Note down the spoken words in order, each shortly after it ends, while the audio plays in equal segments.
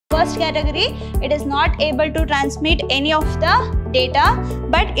first category, it is not able to transmit any of the data,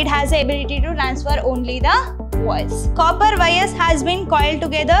 but it has the ability to transfer only the voice. Copper wires has been coiled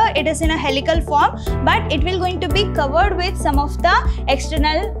together. It is in a helical form, but it will going to be covered with some of the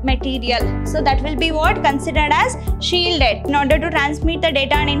external material. So that will be what considered as shielded. In order to transmit the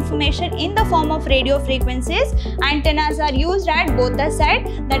data and information in the form of radio frequencies, antennas are used at both the sides,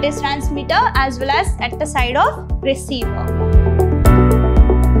 that is transmitter as well as at the side of receiver.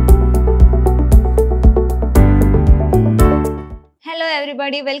 Hello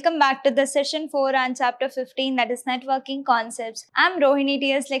everybody, welcome back to the session 4 on chapter 15, that is networking concepts. I am Rohini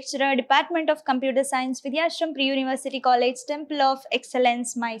TS, lecturer, Department of Computer Science, Vidhyaashram Pre-University College, Temple of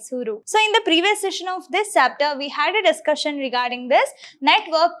Excellence, Mysuru. So in the previous session of this chapter, we had a discussion regarding this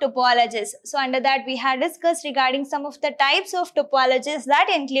network topologies. So under that, we had discussed regarding some of the types of topologies, that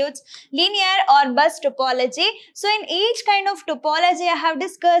includes linear or bus topology. So in each kind of topology, I have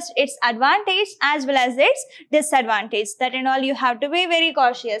discussed its advantage as well as its disadvantage. That and all you have to be very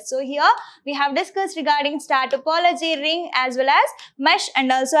cautious. So here we have discussed regarding star topology, ring as well as mesh,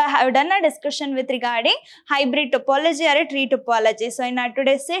 and also I have done a discussion with regarding hybrid topology or a tree topology. So in our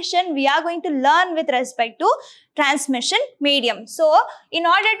today's session, we are going to learn with respect to transmission medium. So in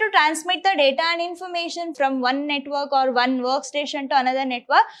order to transmit the data and information from one network or one workstation to another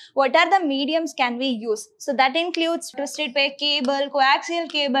network, what are the mediums can we use? So that includes twisted pair cable, coaxial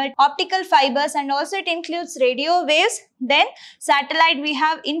cable, optical fibers, and also it includes radio waves. Then satellite, we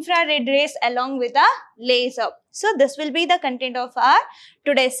have infrared rays along with a laser. So this will be the content of our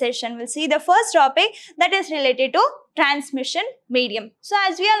today's session. We'll see the first topic, that is related to transmission medium. So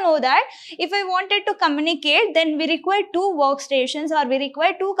as we all know that if I wanted to communicate, then we require two workstations or we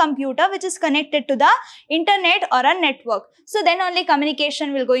require two computers which is connected to the internet or a network. So then only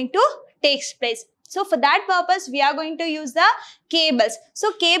communication will going to take place. So for that purpose, we are going to use the cables.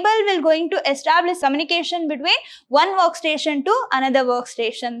 So cable will going to establish communication between one workstation to another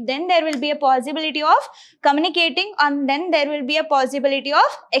workstation. Then there will be a possibility of communicating, and then there will be a possibility of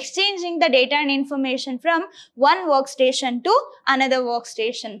exchanging the data and information from one workstation to another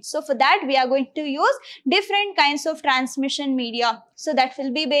workstation. So for that, we are going to use different kinds of transmission media. So that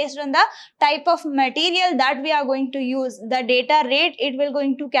will be based on the type of material that we are going to use, the data rate it will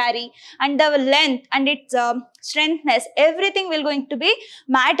going to carry, and the length and its strengthness, everything will going to be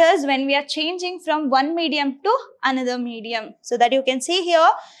matters when we are changing from one medium to another medium. So that you can see here.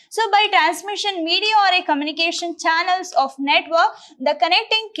 So by transmission media or a communication channels of network, the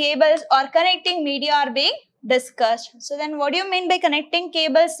connecting cables or connecting media are being discussed. So then what do you mean by connecting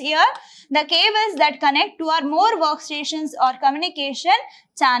cables here? The cables that connect two or more workstations or communication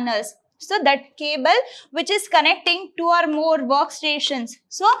channels. So that cable which is connecting two or more workstations.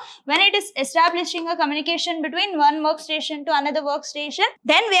 So when it is establishing a communication between one workstation to another workstation,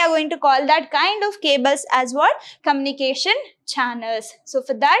 then we are going to call that kind of cables as what? Communication channels. So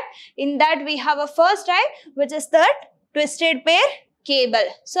for that, in that we have a first type which is the twisted pair cable.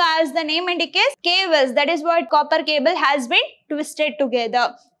 So as the name indicates, cables, that is what copper cable has been twisted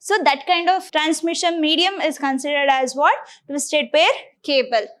together. So that kind of transmission medium is considered as what? Twisted pair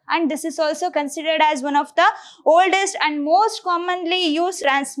cable. And this is also considered as one of the oldest and most commonly used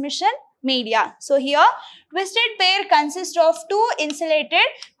transmission media. So here twisted pair consists of two insulated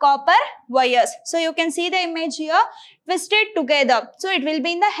copper wires. So you can see the image here, twisted together. So it will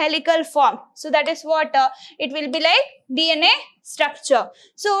be in the helical form. So that is what it will be like DNA structure.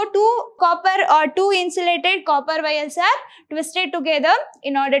 So two insulated copper wires are twisted together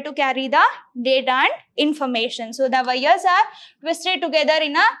in order to carry the data and information. So the wires are twisted together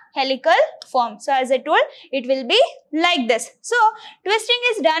in a helical form. So as I told, it will be like this. So twisting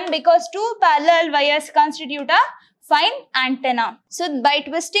is done because two parallel wires constitute a fine antenna. So by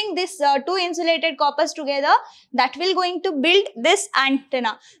twisting this two insulated coppers together, that will going to build this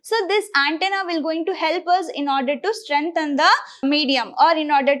antenna. So this antenna will going to help us in order to strengthen the medium or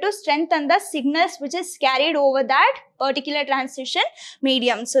in order to strengthen the signals which is carried over that particular transition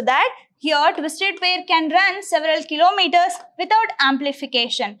medium. So that here twisted pair can run several kilometers without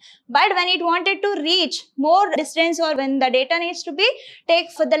amplification. But when it wanted to reach more distance or when the data needs to be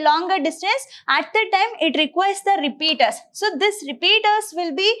take for the longer distance, at the time it requires the repeaters. So these repeaters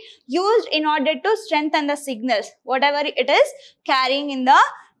will be used in order to strengthen the signals, whatever it is carrying in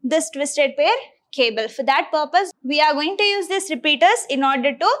this twisted pair cable. For that purpose, we are going to use these repeaters in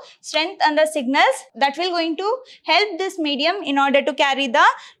order to strengthen the signals that will going to help this medium in order to carry the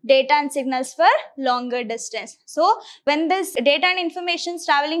data and signals for longer distance. So when this data and information is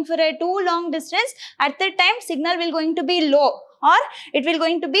traveling for a too long distance, at that time signal will going to be low. or it will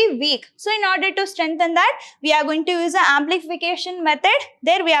going to be weak. So in order to strengthen that, we are going to use an amplification method.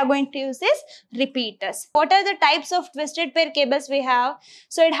 There we are going to use this repeaters. What are the types of twisted pair cables we have?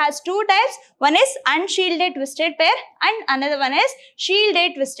 So it has two types. One is unshielded twisted pair and another one is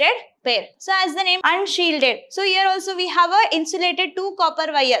shielded twisted pair. So as the name unshielded. So here also we have a insulated two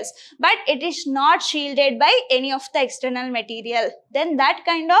copper wires, but it is not shielded by any of the external material. Then that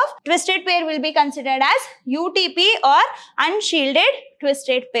kind of twisted pair will be considered as UTP or unshielded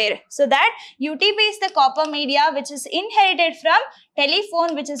twisted pair. So that UTP is the copper media which is inherited from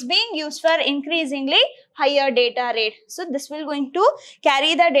telephone, which is being used for increasingly higher data rate. So this will going to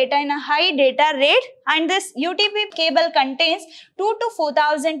carry the data in a high data rate, and this UTP cable contains 2 to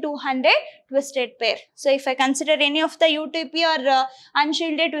 4200 twisted pair. So if I consider any of the UTP or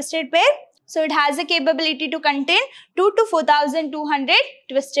unshielded twisted pair, so it has a capability to contain 2 to 4200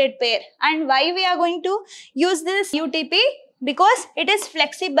 twisted pair. And why we are going to use this UTP? Because it is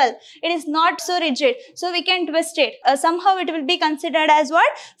flexible, it is not so rigid, so we can twist it. Somehow it will be considered as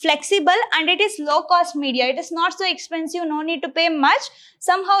what? Flexible, and it is low cost media. It is not so expensive, no need to pay much.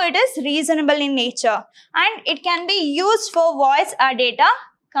 Somehow it is reasonable in nature, and it can be used for voice or data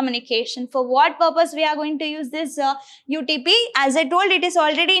communication. For what purpose we are going to use this UTP? As I told, it is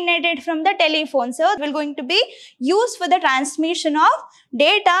already inherited from the telephone, so it will going to be used for the transmission of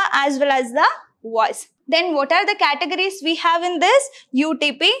data as well as the voice. Then what are the categories we have in this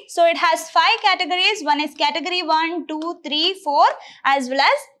UTP? So it has 5 categories. One is category 1, 2, 3, 4 as well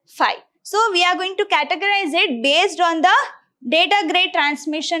as 5. So we are going to categorize it based on the data grade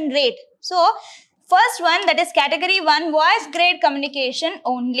transmission rate. So first one, that is category 1, voice grade communication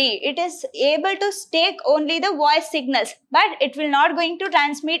only. It is able to take only the voice signals, but it will not going to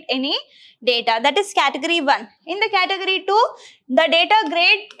transmit any data. That is category 1. In the category 2, the data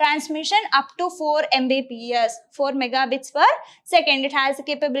grade transmission up to 4 Mbps, 4 megabits per second. It has the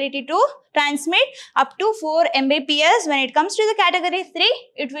capability to transmit up to 4 Mbps. When it comes to the category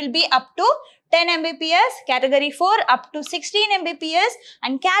 3, it will be up to 10 Mbps, category 4 up to 16 Mbps,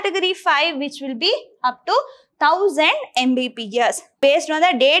 and category 5 which will be up to 1000 Mbps. Based on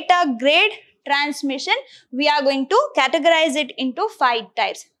the data grade transmission, we are going to categorize it into 5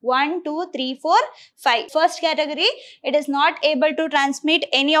 types. 1, 2, 3, 4, 5. First category, it is not able to transmit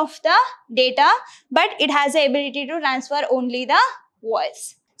any of the data, but it has the ability to transfer only the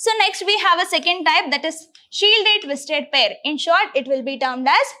voice. So next we have a second type, that is shielded twisted pair. In short, it will be termed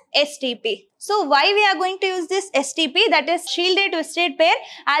as STP. So why we are going to use this STP, that is shielded twisted pair?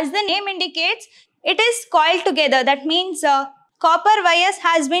 As the name indicates, it is coiled together. That means copper wires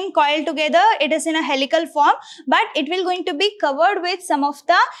has been coiled together. It is in a helical form, but it will going to be covered with some of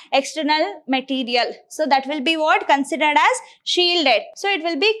the external material. So that will be what considered as shielded. So it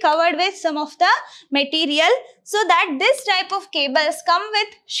will be covered with some of the material, so that this type of cables come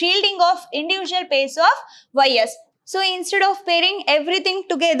with shielding of individual pairs of wires. So instead of pairing everything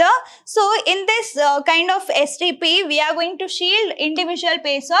together, so in this kind of STP, we are going to shield individual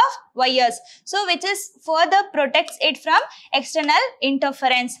pairs of wires. So which is further protects it from external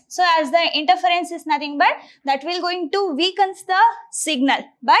interference. So as the interference is nothing but that will going to weaken the signal.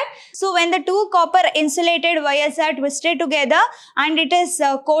 But so when the two copper insulated wires are twisted together and it is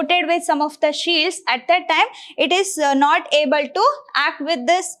coated with some of the shields, at that time it is not able to act with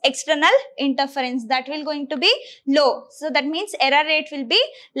this external interference. That will going to be low. So that means error rate will be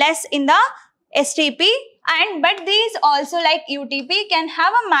less in the STP. But these also, like UTP, can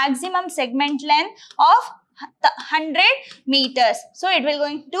have a maximum segment length of 100 meters. So it will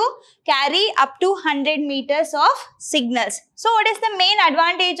going to carry up to 100 meters of signals. So what is the main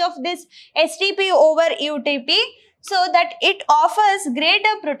advantage of this STP over UTP? So that it offers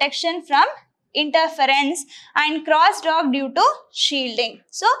greater protection from interference and crosstalk due to shielding.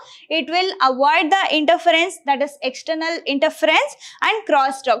 So it will avoid the interference, that is external interference, and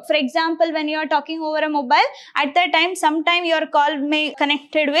crosstalk. For example, when you are talking over a mobile, at that time sometime your call may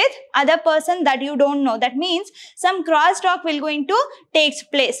connected with other person that you don't know. That means some crosstalk will going to takes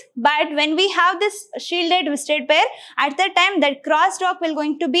place. But when we have this shielded twisted pair, at that time that crosstalk will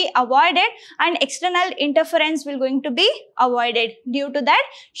going to be avoided and external interference will going to be avoided due to that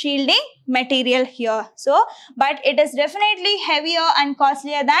shielding material here. So, but it is definitely heavier and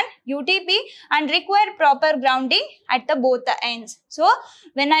costlier than UTP and require proper grounding at the both the ends. So,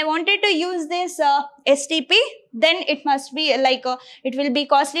 when I wanted to use this STP, then it must be like it will be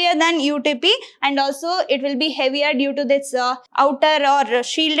costlier than UTP, and also it will be heavier due to this outer or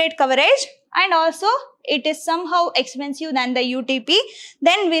shielded coverage, and also it is somehow expensive than the UTP.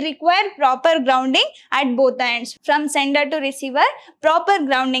 Then we require proper grounding at both the ends. From sender to receiver, proper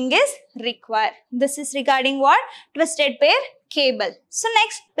grounding is required. This is regarding what? Twisted pair cable. So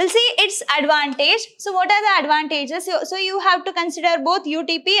next we'll see its advantage. So what are the advantages? So you have to consider both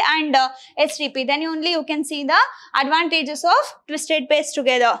UTP and STP. Then only you can see the advantages of twisted pairs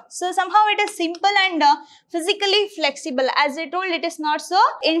together. So somehow it is simple and physically flexible. As I told, it is not so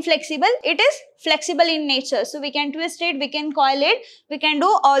inflexible. It is flexible in nature. So we can twist it, we can coil it, we can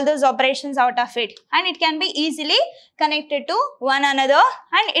do all those operations out of it. And it can be easily connected to one another,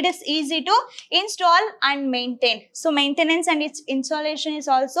 and it is easy to install and maintain. So maintenance and its installation is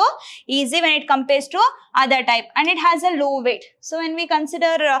also easy when it compares to other type, and it has a low weight. So when we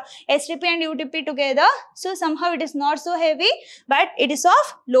consider STP and UTP together, so somehow it is not so heavy, but it is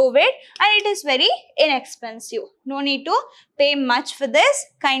of low weight and it is very inexpensive. No need to pay much for this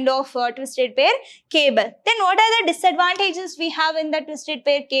kind of twisted pair cable. Then what are the disadvantages we have in the twisted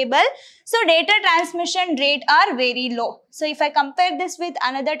pair cable? So data transmission rate are very low. So if I compare this with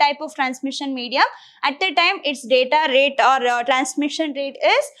another type of transmission medium, at the time its data rate or transmission rate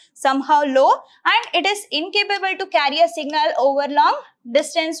is somehow low, and it is incapable to carry a signal over long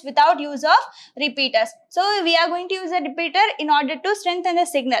distance without use of repeaters. So we are going to use a repeater in order to strengthen the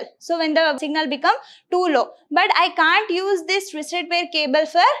signal. So when the signal become too low, but I can't use this twisted pair cable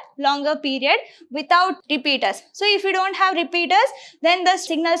for longer period without repeaters. So if you don't have repeaters, then the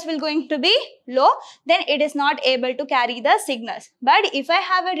signals will going to be low, then it is not able to carry the signals. But if I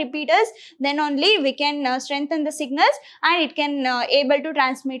have a repeaters, then only we can strengthen the signals and it can able to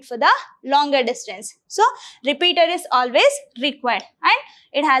transmit for the longer distance. So repeater is always required and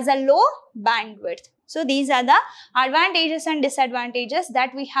it has a low bandwidth. So these are the advantages and disadvantages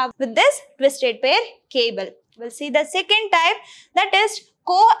that we have with this twisted pair cable. We'll see the second type, that is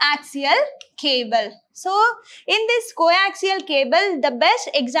coaxial cable. So in this coaxial cable, the best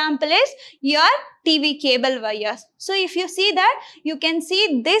example is your TV cable wires. So if you see that, you can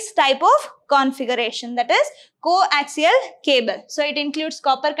see this type of configuration, that is coaxial cable. So it includes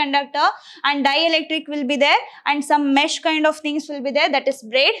copper conductor and dielectric will be there, and some mesh kind of things will be there, that is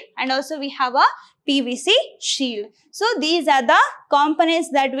braid, and also we have a PVC shield. So these are the components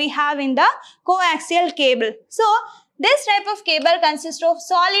that we have in the coaxial cable. So this type of cable consists of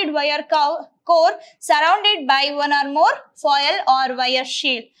solid wire core surrounded by one or more foil or wire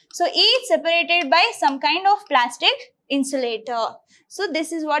shield. So each separated by some kind of plastic insulator. So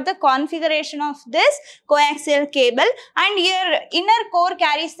this is what the configuration of this coaxial cable, and your inner core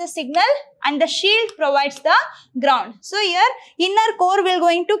carries the signal and the shield provides the ground. So your inner core will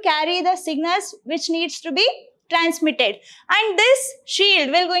going to carry the signals which needs to be transmitted, and this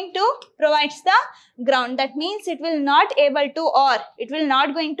shield will going to provides the ground. That means it will not able to, or it will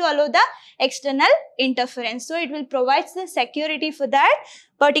not going to allow the external interference. So it will provide the security for that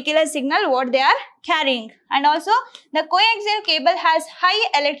particular signal what they are carrying. And also the coaxial cable has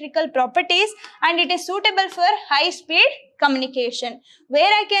high electrical properties and it is suitable for high speed communication. Where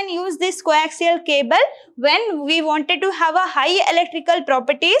I can use this coaxial cable when we wanted to have a high electrical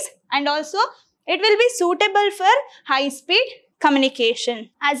properties, and also it will be suitable for high speed communication.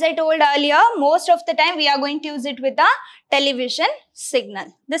 As I told earlier, most of the time we are going to use it with a television signal.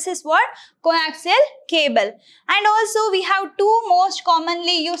 This is what coaxial cable. And also we have two most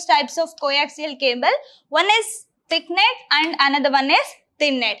commonly used types of coaxial cable. One is thick net and another one is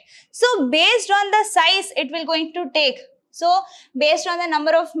thin net. So based on the size it will going to take. So based on the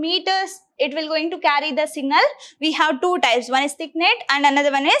number of meters it will going to carry the signal. We have two types. One is thick net and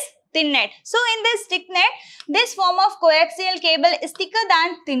another one is thin net. So in this thick net, this form of coaxial cable is thicker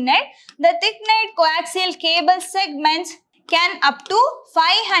than thin net. The thick net coaxial cable segments can up to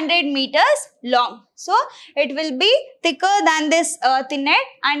 500 meters long. So it will be thicker than this thin net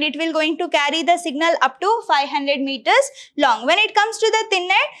and it will going to carry the signal up to 500 meters long. When it comes to the thin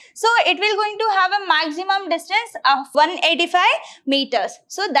net, so it will going to have a maximum distance of 185 meters.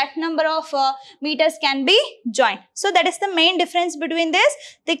 So that number of meters can be joined. So that is the main difference between this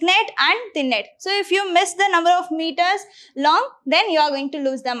thick net and thin net. So if you miss the number of meters long, then you are going to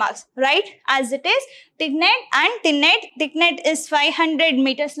lose the marks, right? As it is thick net and thin net. Thick net is 500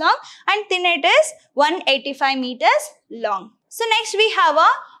 meters long and thin net is 185 meters long. So next we have a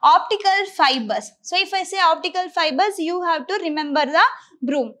optical fibers. So if I say optical fibers, you have to remember the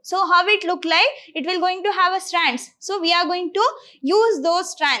broom. So how it look like? It will going to have a strands. So we are going to use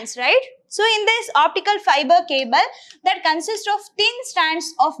those strands, right? So in this optical fiber cable that consists of thin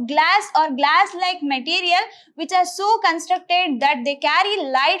strands of glass or glass-like material which are so constructed that they carry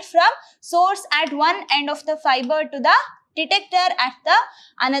light from source at one end of the fiber to the detector at the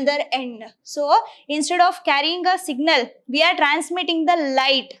another end. So instead of carrying a signal, we are transmitting the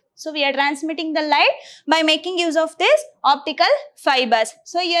light. So we are transmitting the light by making use of this optical fibers.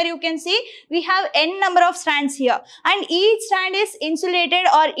 So here you can see we have n number of strands here, and each strand is insulated,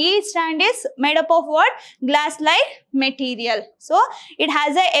 or each strand is made up of what? Glass-like material. So it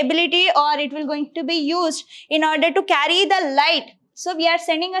has the ability, or it will going to be used in order to carry the light. So we are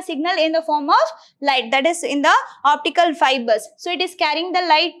sending a signal in the form of light, that is in the optical fibers. So it is carrying the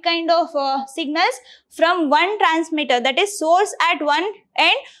light kind of signals from one transmitter, that is source at one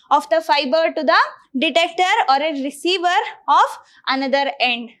end of the fiber, to the detector or a receiver of another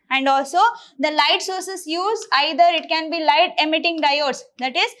end. And also the light sources used, either it can be light emitting diodes,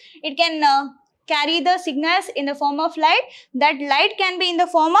 that is it can carry the signals in the form of light. That light can be in the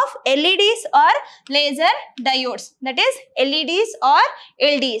form of LEDs or laser diodes, that is LEDs or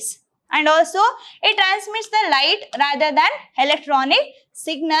LDs. And also it transmits the light rather than electronic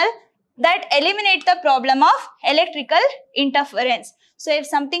signal that eliminate the problem of electrical interference. So if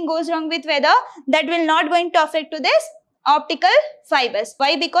something goes wrong with weather, that will not going to affect to this optical fibers.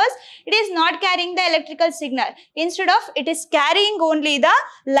 Why? Because it is not carrying the electrical signal. Instead of, it is carrying only the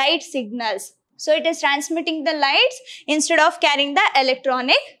light signals. So it is transmitting the lights instead of carrying the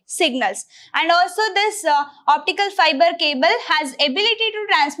electronic signals. And also this optical fiber cable has ability to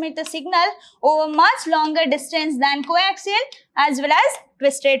transmit the signal over much longer distance than coaxial as well as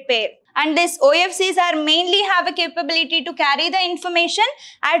twisted pair. And these OFCs are mainly have a capability to carry the information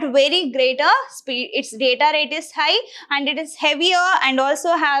at very greater speed. Its data rate is high and it is heavier, and also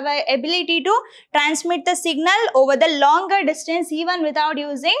have a ability to transmit the signal over the longer distance even without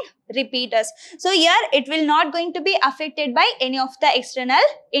using repeaters. So here it will not going to be affected by any of the external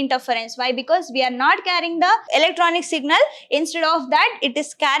interference. Why? Because we are not carrying the electronic signal. Instead of that, it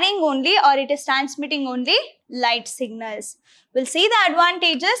is carrying only, or it is transmitting only light signals. We'll see the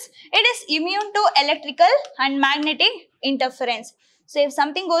advantages. It is immune to electrical and magnetic interference. So if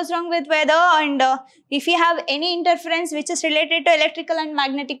something goes wrong with weather, and if you have any interference which is related to electrical and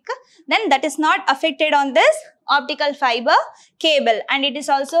magnetic, then that is not affected on this optical fiber cable. And it is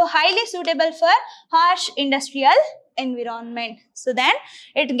also highly suitable for harsh industrial environment. So then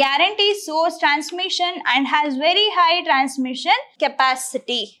it guarantees source transmission and has very high transmission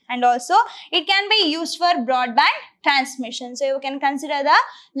capacity. And also it can be used for broadband transmission. So you can consider the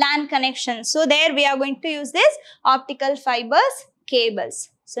LAN connection. So there we are going to use this optical fibers cables.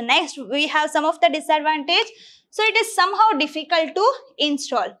 So next we have some of the disadvantage. So it is somehow difficult to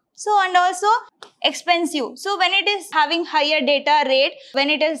install. So and also expensive. So when it is having higher data rate, when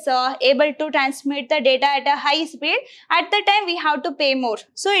it is able to transmit the data at a high speed, at the time we have to pay more.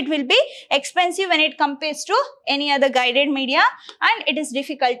 So it will be expensive when it compares to any other guided media, and it is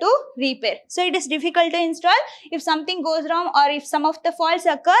difficult to repair. So it is difficult to install if something goes wrong, or if some of the faults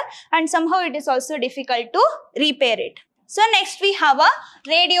occur, and somehow it is also difficult to repair it. So next we have a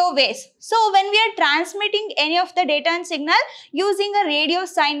radio waves. So when we are transmitting any of the data and signal using a radio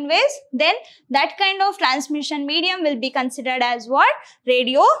sine waves, then that kind of transmission medium will be considered as what?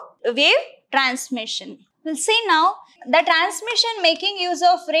 Radio wave transmission. We'll see now the transmission making use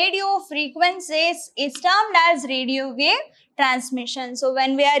of radio frequencies is termed as radio wave transmission. So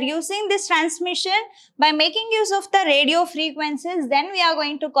when we are using this transmission by making use of the radio frequencies, then we are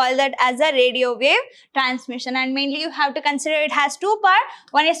going to call that as a radio wave transmission. And mainly you have to consider it has two parts.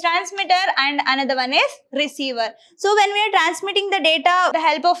 One is transmitter and another one is receiver. So when we are transmitting the data with the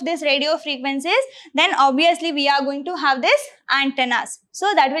help of these radio frequencies, then obviously we are going to have this antennas. So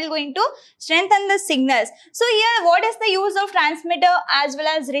that will going to strengthen the signals. So here what is the use of transmitter as well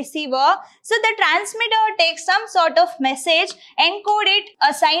as receiver? So the transmitter takes some sort of message, encode it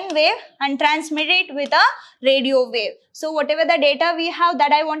a sine wave and transmit it with a radio wave. So whatever the data we have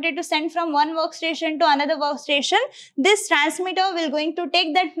that I wanted to send from one workstation to another workstation, this transmitter will going to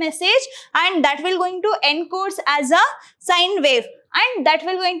take that message and that will going to encode as a sine wave, and that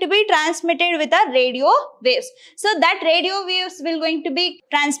will going to be transmitted with a radio waves. So that radio waves will going to be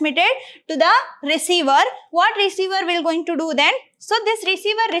transmitted to the receiver. What receiver will going to do then? So this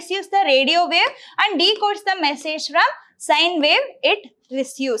receiver receives the radio wave and decodes the message from sine wave it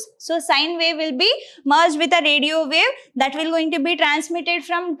receives. So sine wave will be merged with a radio wave that will going to be transmitted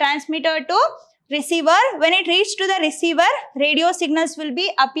from transmitter to receiver. When it reaches to the receiver, radio signals will be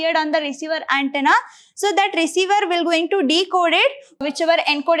appeared on the receiver antenna. So that receiver will going to decode it, whichever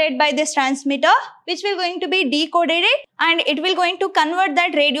encoded by this transmitter, which will going to be decoded it, and it will going to convert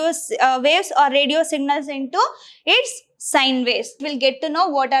that radio waves or radio signals into its sine waves. We'll get to know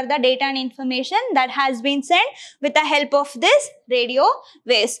what are the data and information that has been sent with the help of this radio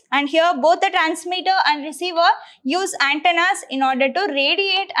waves. And here both the transmitter and receiver use antennas in order to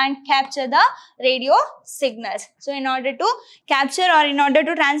radiate and capture the radio signals. So in order to capture or in order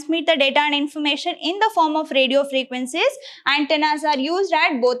to transmit the data and information in the form of radio frequencies, antennas are used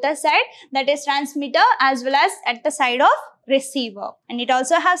at both the side, that is transmitter as well as at the side of receiver. And it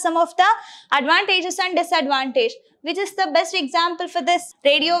also has some of the advantages and disadvantages. Which is the best example for this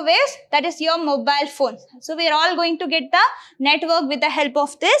radio waves? That is your mobile phone. So we are all going to get the network with the help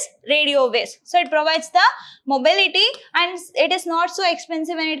of this radio waves. So it provides the mobility and it is not so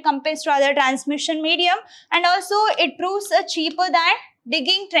expensive when it compares to other transmission medium, and also it proves cheaper than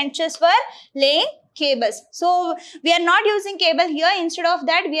digging trenches for laying cables. So we are not using cable here. Instead of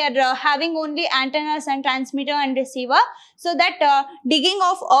that, we are having only antennas and transmitter and receiver, so that digging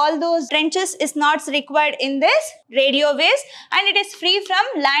of all those trenches is not required in this radio waves, and it is free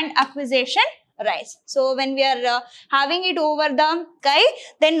from land acquisition rights. So when we are having it over the sky,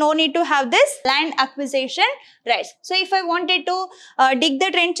 then no need to have this land acquisition rights. So if I wanted to dig the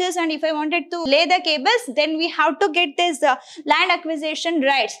trenches and if I wanted to lay the cables, then we have to get this land acquisition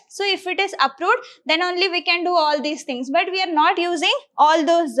rights. So if it is approved, then only we can do all these things. But we are not using all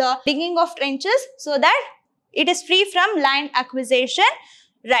those digging of trenches, so that it is free from land acquisition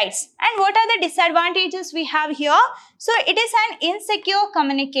rights. And what are the disadvantages we have here? So it is an insecure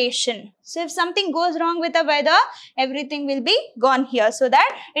communication. So if something goes wrong with the weather, everything will be gone here, so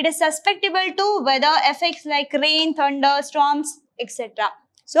that it is susceptible to weather effects like rain, thunder, storms, etc.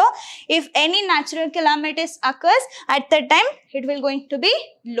 So if any natural calamities occurs at that time, it will going to be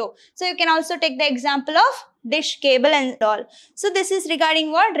low. So you can also take the example of dish, cable and all. So this is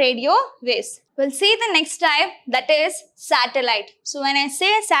regarding what? Radio waves. We'll see the next type, that is satellite. So when I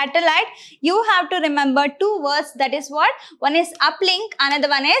say satellite, you have to remember two words, that is what? One is uplink, another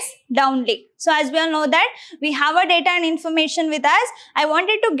one is downlink. So as we all know that we have a data and information with us, I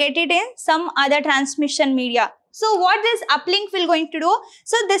wanted to get it in some other transmission media. So what this uplink will going to do?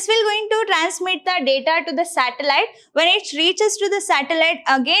 So this will going to transmit the data to the satellite. When it reaches to the satellite,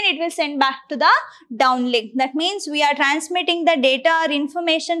 again it will send back to the downlink. That means we are transmitting the data or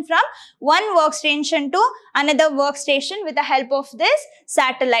information from one workstation to another workstation with the help of this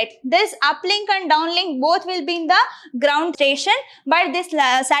satellite. This uplink and downlink both will be in the ground station, but this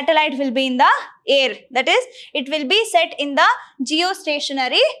satellite will be in the air. That is, it will be set in the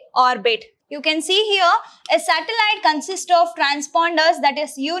geostationary orbit. You can see here, a satellite consists of transponders, that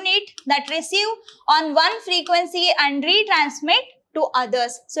is unit that receive on one frequency and retransmit to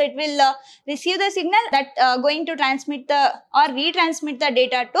others. So it will receive the signal that going to transmit the or retransmit the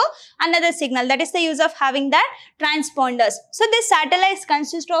data to another signal. That is the use of having that transponders. So this satellites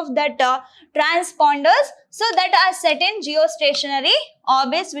consist of that transponders, so that are set in geostationary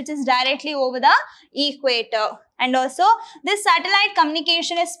orbits, which is directly over the equator. And also this satellite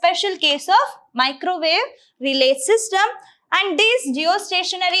communication is special case of microwave relay system. And these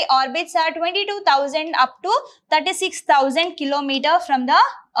geostationary orbits are 22,000 up to 36,000 km from the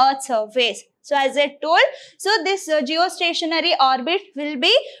Earth's surface. So as I told, so this geostationary orbit will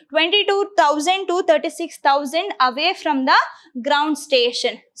be 22,000 to 36,000 away from the ground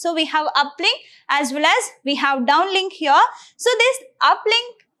station. So we have uplink as well as we have downlink here. So this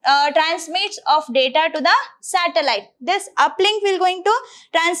uplink transmits of data to the satellite. This uplink will going to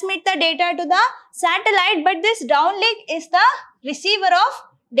transmit the data to the satellite, but this downlink is the receiver of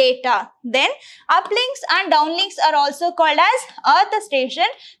data. Then uplinks and downlinks are also called as Earth station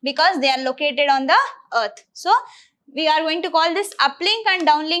because they are located on the Earth. So we are going to call this uplink and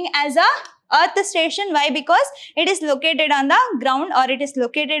downlink as a Earth station. Why? Because it is located on the ground or it is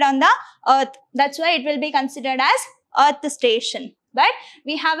located on the Earth. That's why it will be considered as Earth station. But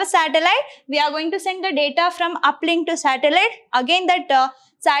we have a satellite, we are going to send the data from uplink to satellite. Again that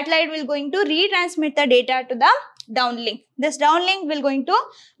satellite will going to retransmit the data to the downlink. This downlink will going to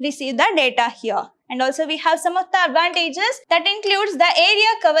receive the data here. And also we have some of the advantages that includes the area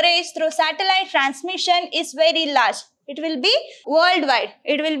coverage through satellite transmission is very large. It will be worldwide.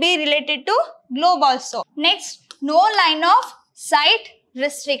 It will be related to globe also. Next, no line of sight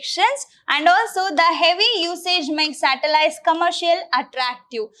restrictions, and also the heavy usage makes satellites commercial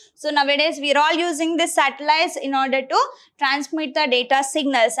attractive. So nowadays we are all using these satellites in order to transmit the data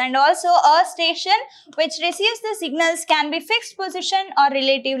signals, and also a station which receives the signals can be fixed position or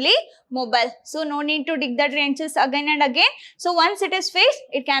relatively mobile. So no need to dig the trenches again and again. So once it is fixed,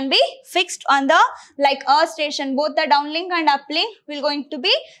 it can be fixed on the like a station. Both the downlink and uplink will going to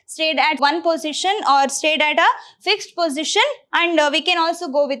be stayed at one position or stayed at a fixed position, and we can also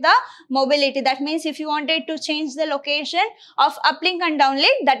go with the mobility. That means if you wanted to change the location of uplink and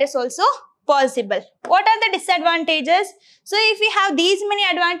downlink, that is also possible. What are the disadvantages? So if we have these many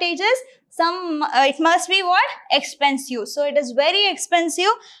advantages, it must be what? Expensive. So it is very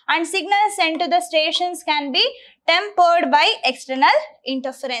expensive, and signals sent to the stations can be tempered by external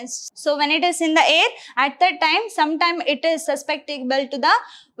interference. So when it is in the air, at that time, sometime it is susceptible to the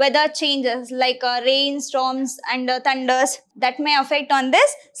weather changes like rain, storms and thunders that may affect on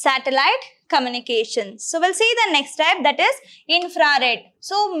this satellite communication. So we'll see the next type, that is infrared.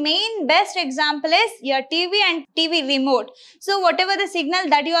 So main best example is your TV and TV remote. So whatever the signal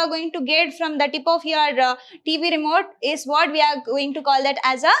that you are going to get from the tip of your TV remote is what we are going to call that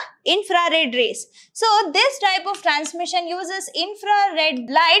as a infrared rays. So this type of transmission uses infrared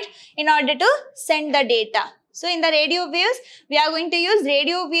light in order to send the data. So in the radio waves, we are going to use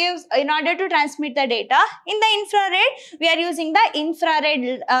radio waves in order to transmit the data. In the infrared, we are using the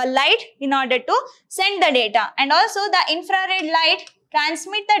infrared light in order to send the data. And also the infrared light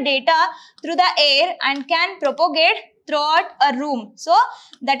transmit the data through the air and can propagate throughout a room. So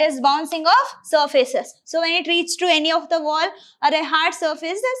that is bouncing off surfaces. So when it reaches to any of the wall or a hard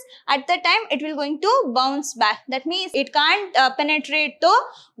surfaces, at the time it will going to bounce back. That means it can't penetrate the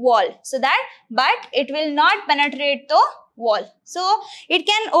wall. So that, but it will not penetrate the wall. So it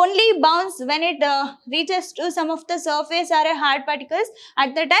can only bounce when it reaches to some of the surface or a hard particles.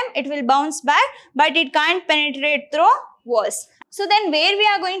 At the time it will bounce back, but it can't penetrate through walls. So then where we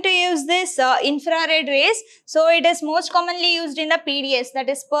are going to use this infrared rays? So it is most commonly used in the PDS, that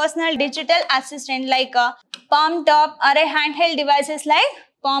is personal digital assistant, like palm top or a handheld devices like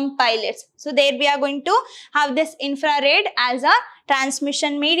Palm Pilots. So there we are going to have this infrared as a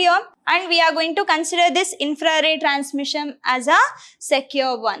transmission medium, and we are going to consider this infrared transmission as a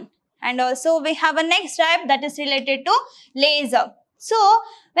secure one. And also we have a next type that is related to laser. So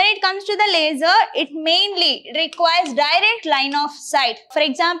when it comes to the laser, it mainly requires direct line of sight. For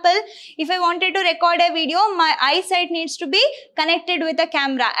example, if I wanted to record a video, my eyesight needs to be connected with a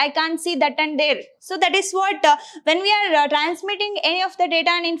camera. I can't see that and there. So that is what, when we are transmitting any of the data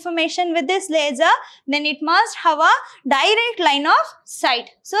and information with this laser, then it must have a direct line of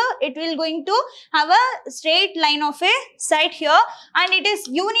sight. So it will going to have a straight line of a sight here, and it is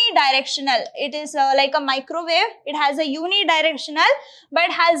unidirectional. It is like a microwave. It has a unidirectional but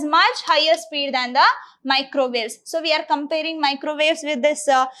has much higher speed than the microwaves. So we are comparing microwaves with this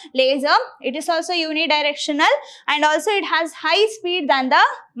laser. It is also unidirectional and also it has high speed than the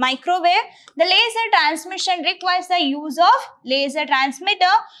microwave. The laser transmission requires the use of laser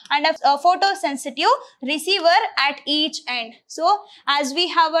transmitter and a photosensitive receiver at each end. So as we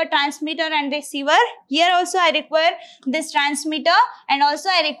have a transmitter and receiver, here also I require this transmitter and also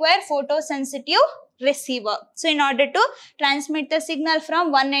I require photosensitive receiver. So in order to transmit the signal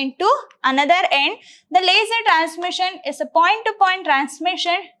from one end to another end, the laser transmission is a point-to-point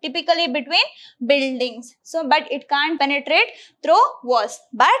transmission typically between buildings. So but it can't penetrate through walls,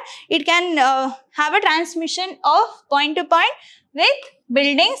 but it can have a transmission of point-to-point with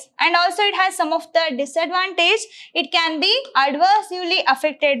buildings, and also it has some of the disadvantage. It can be adversely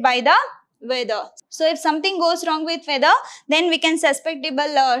affected by the weather. So if something goes wrong with weather, then we can susceptible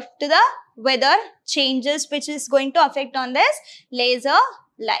to the weather changes, which is going to affect on this laser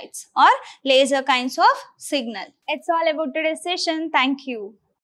lights or laser kinds of signal. It's all about today's session. Thank you.